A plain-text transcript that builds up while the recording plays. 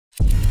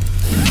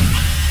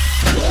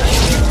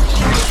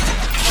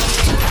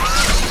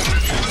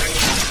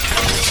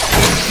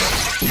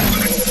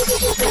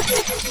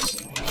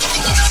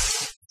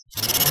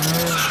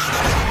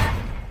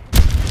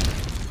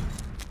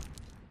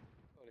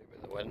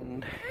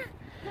And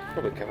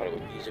probably cover it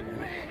with music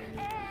anyway.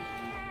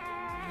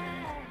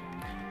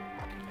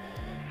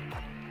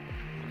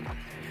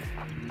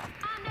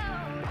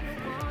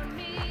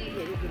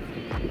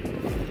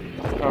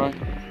 Alright.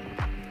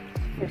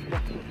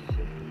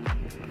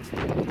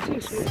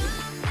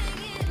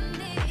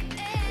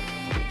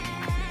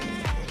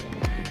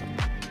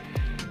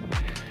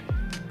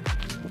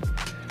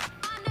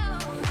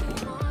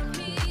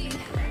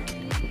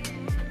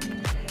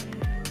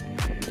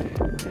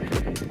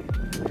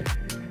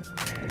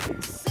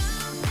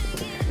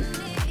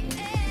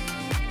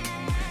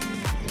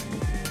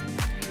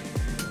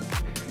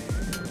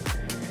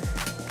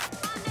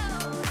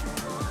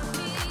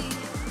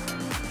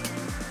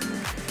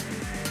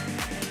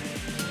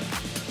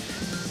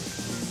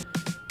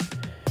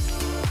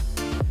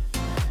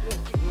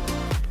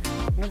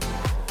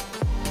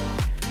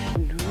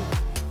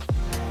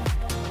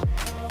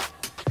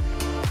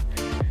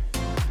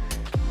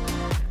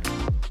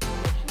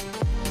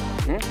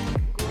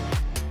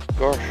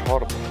 Gosh,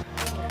 horrible.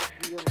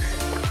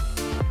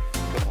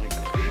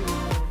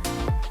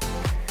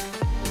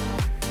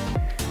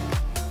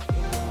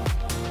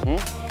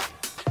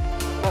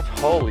 That's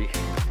holly.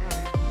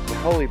 The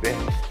holly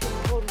bits.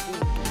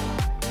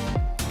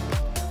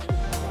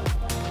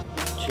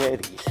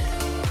 Cherries.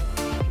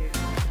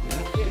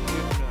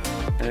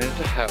 And there's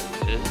the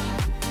houses.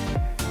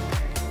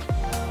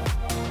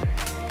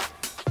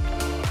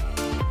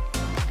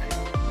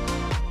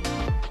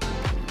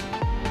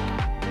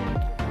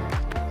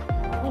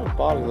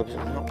 Barley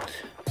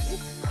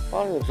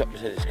lives up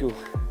beside the school.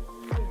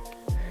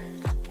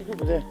 Look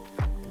over there.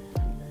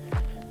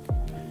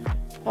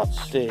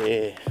 That's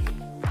the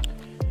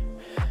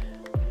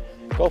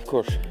golf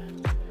course.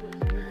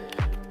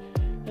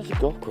 There's the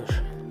golf course.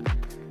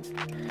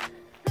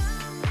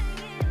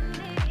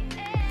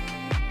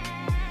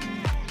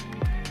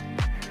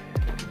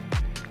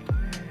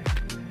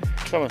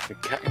 Someone's been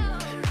cutting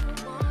this.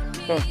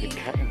 Someone's been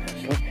cutting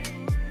this, look.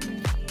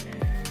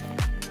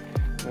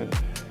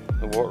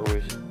 The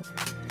waterways.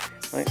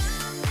 Right.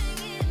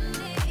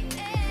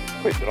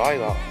 Quite dry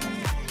that.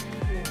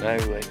 Now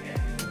like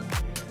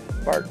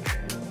birch.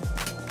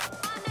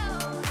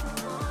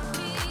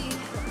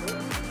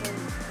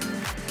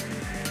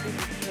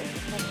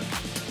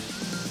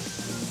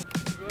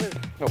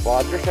 Not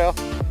bad yourself.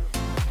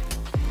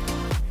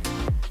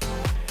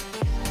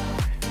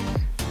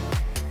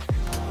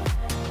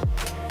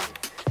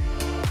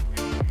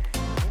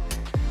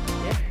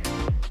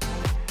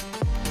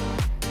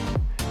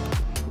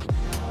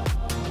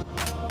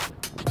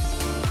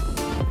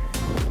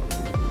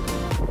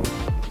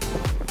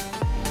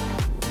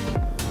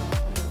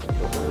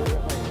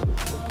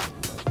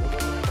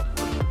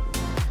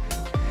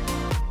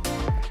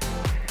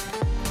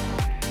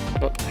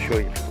 Not to show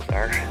you people's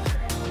arses.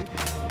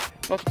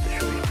 Not to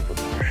show you people's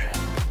arses.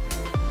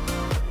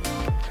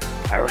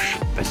 Irish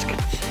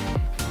biscuits.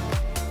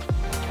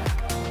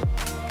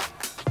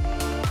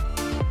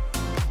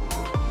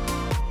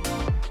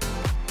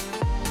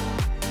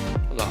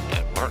 Well, that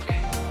didn't work.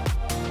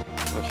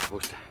 I'm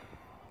supposed to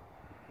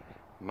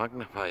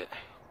magnify it.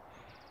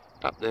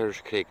 Up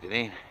there's Craig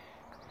Deneen.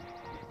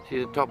 See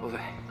the top of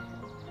it?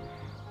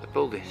 The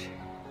buildings.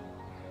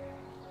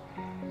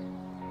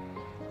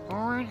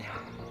 Alright.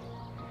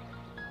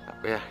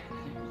 Up there.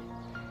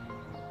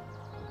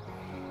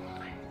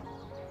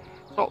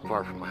 It's not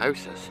far from my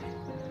house, this.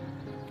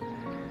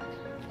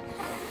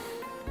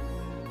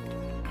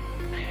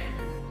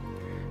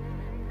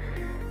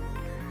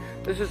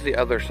 This is the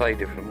other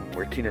side of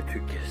where Tina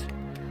took us.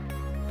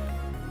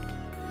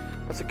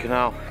 That's a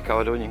canal,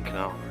 Caledonian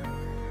Canal.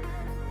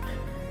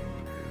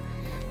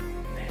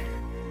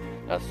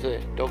 That's the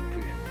dog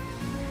poo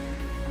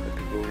that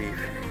people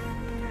leave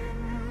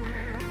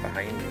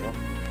behind, you know.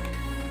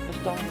 This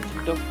down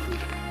is dog poo.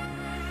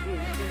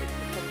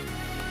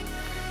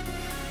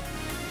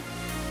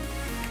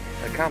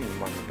 I can't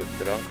remember the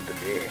drunk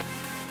today.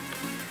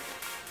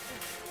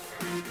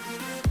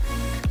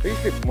 There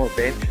used to be more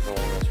benches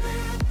along this way.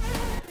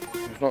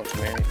 There's not so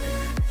many.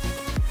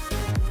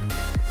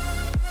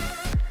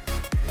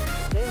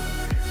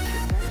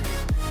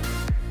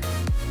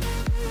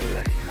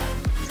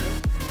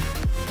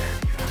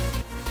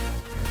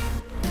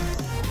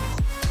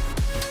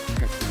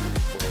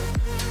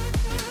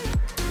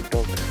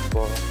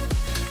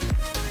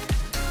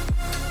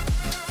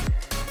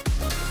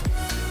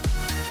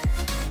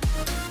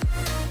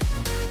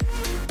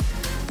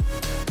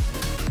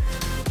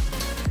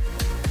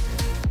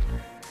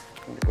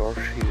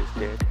 Gosh, he was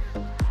dead.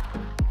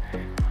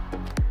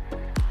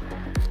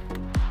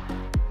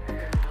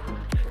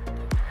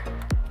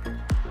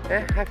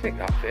 I think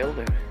that fell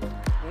there.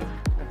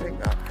 I think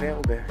that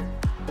fell there.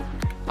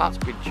 That's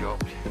been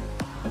chopped.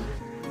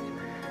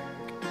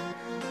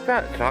 If I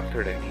had a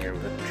tractor in here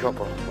with a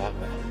chopper on the back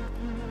of it.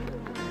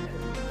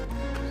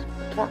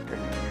 Tractor in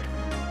here.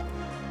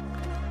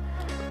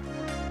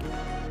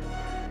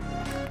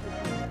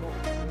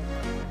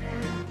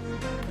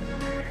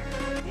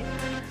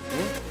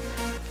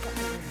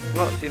 I've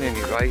not seen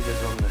any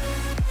rises on the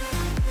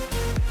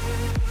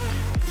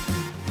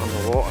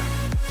the water.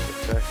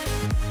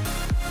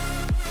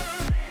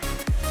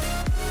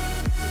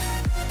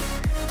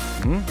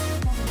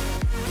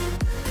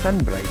 Sun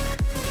bright.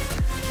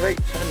 Bright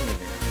sun in it.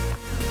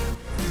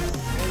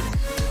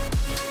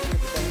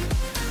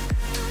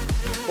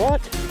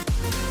 What?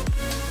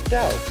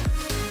 No.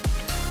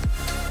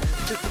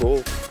 It's too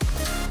cold.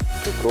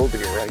 Too cold to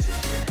get rises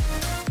here.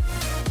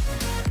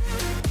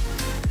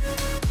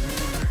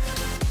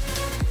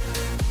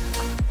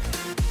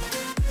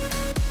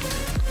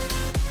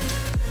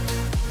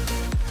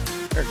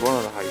 There's one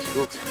of the high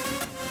schools.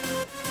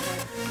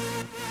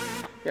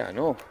 Yeah, I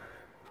know.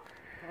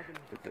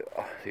 But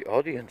the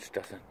audience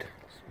doesn't.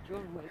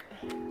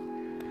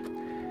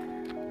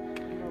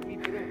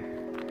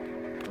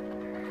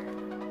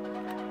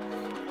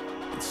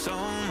 It's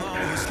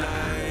almost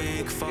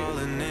like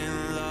falling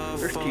in love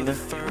for the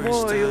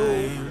first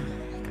time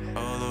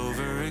all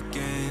over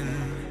again.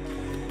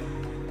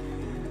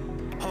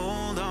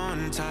 Hold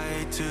on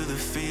tight to the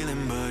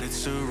feeling, but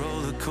it's a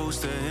roller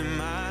coaster in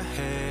my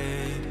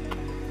head.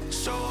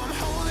 So I'm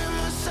holding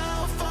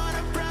myself on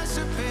a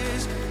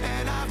precipice,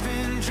 and I've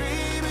been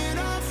dreaming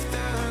off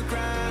the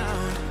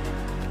ground.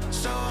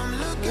 So I'm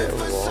looking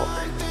for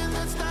something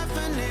that's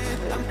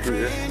definite. I'm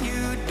praying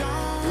you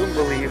don't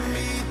believe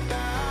me.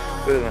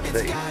 Where am I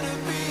sitting?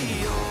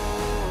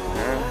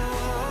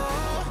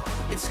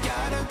 It's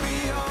gotta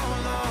be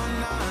all or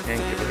nothing.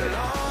 Can't give it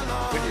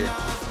up. Would you?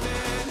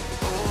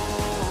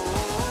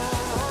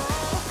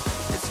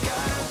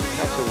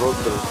 That's a road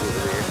boat over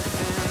there.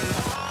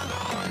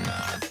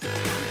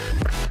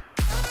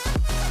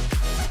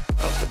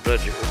 That's the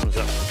bridge that opens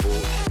up the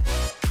boat.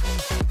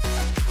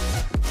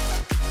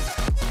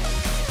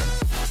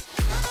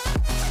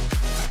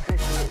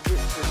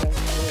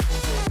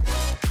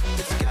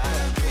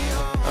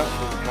 That's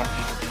where we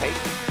catch pike,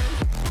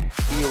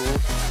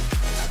 eels,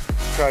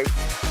 trout,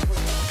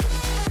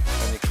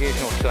 and the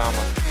occasional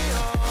salmon.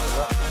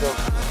 Huh?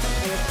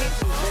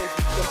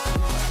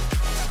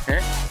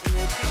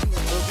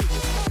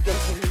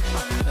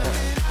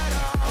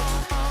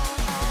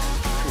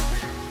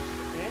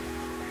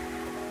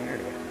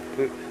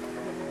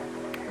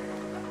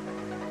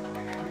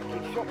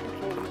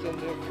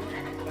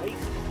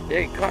 Yeah,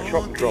 you can't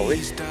shopping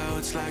trolleys.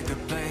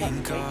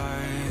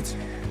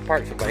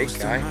 Parts of bike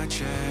guy.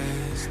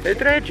 They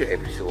dredge it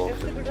every so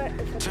often.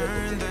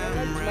 Turn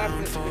them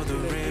round for the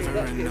river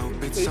and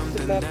hope it's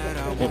something that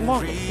I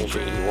won't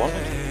regret.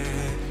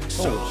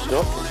 Oh,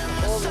 stop.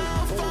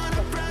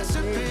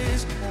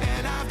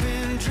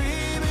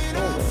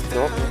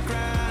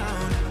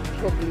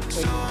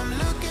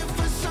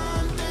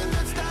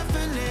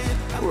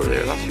 Over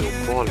there, that's your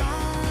quality.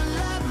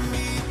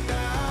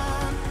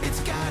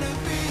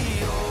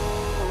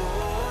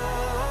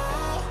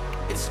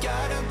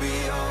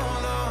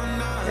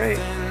 Right,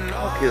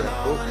 okay then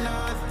folks,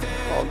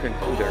 I'll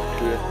conclude our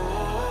tour.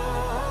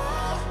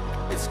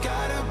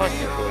 Thank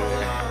you for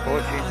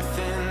watching,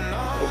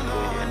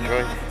 hopefully you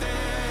enjoyed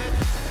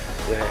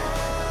the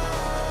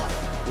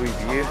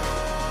review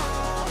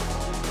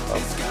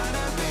of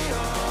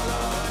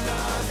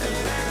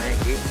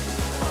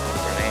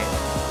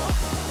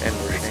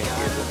Inverness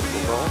as it's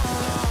called.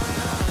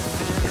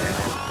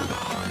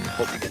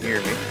 Hope you can hear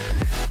me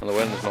and the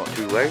wind's not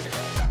too loud.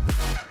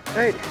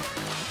 Right.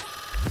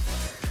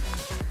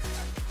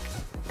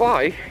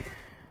 Bye.